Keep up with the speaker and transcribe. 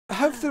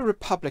have the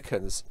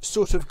Republicans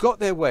sort of got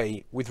their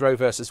way with Roe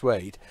versus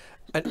Wade,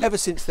 and ever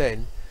since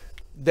then,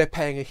 they're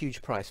paying a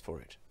huge price for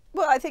it?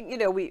 Well, I think,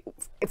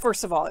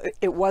 first of all,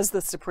 it was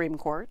the Supreme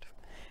Court.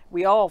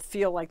 We all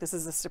feel like this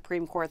is a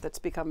Supreme Court that's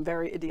become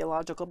very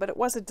ideological, but it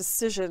was a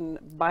decision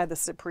by the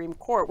Supreme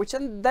Court, which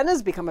then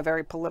has become a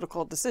very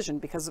political decision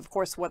because, of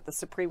course, what the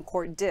Supreme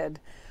Court did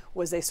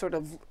was they sort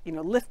of,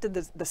 lifted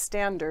the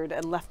standard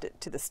and left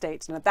it to the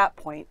states. And at that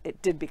point,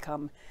 it did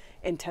become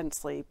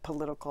intensely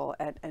political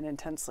and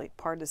intensely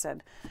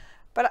partisan.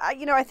 But,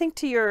 I think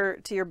to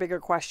your bigger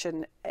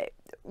question,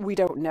 we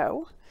don't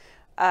know.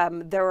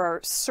 There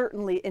are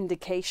certainly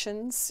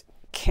indications.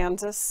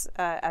 Kansas,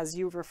 as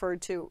you've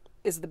referred to,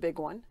 is the big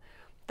one,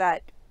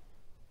 that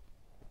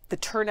the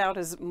turnout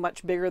is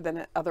much bigger than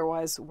it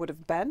otherwise would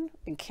have been.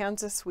 In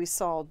Kansas, we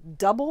saw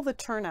double the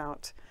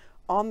turnout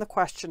on the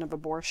question of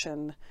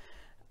abortion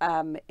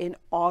in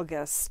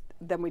August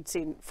than we'd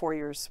seen 4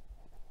 years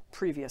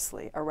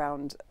previously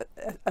around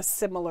a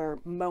similar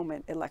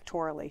moment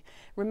electorally.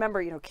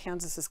 Remember,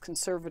 Kansas is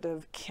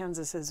conservative.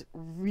 Kansas is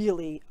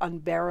really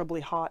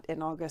unbearably hot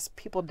in August.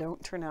 People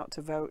don't turn out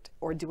to vote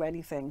or do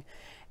anything.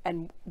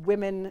 And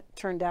women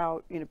turned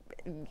out,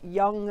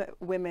 young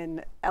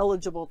women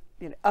eligible,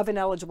 of an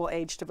eligible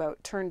age to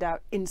vote, turned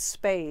out in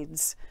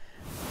spades.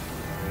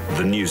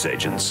 The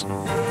Newsagents.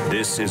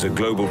 This is a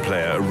Global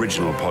Player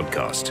original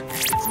podcast.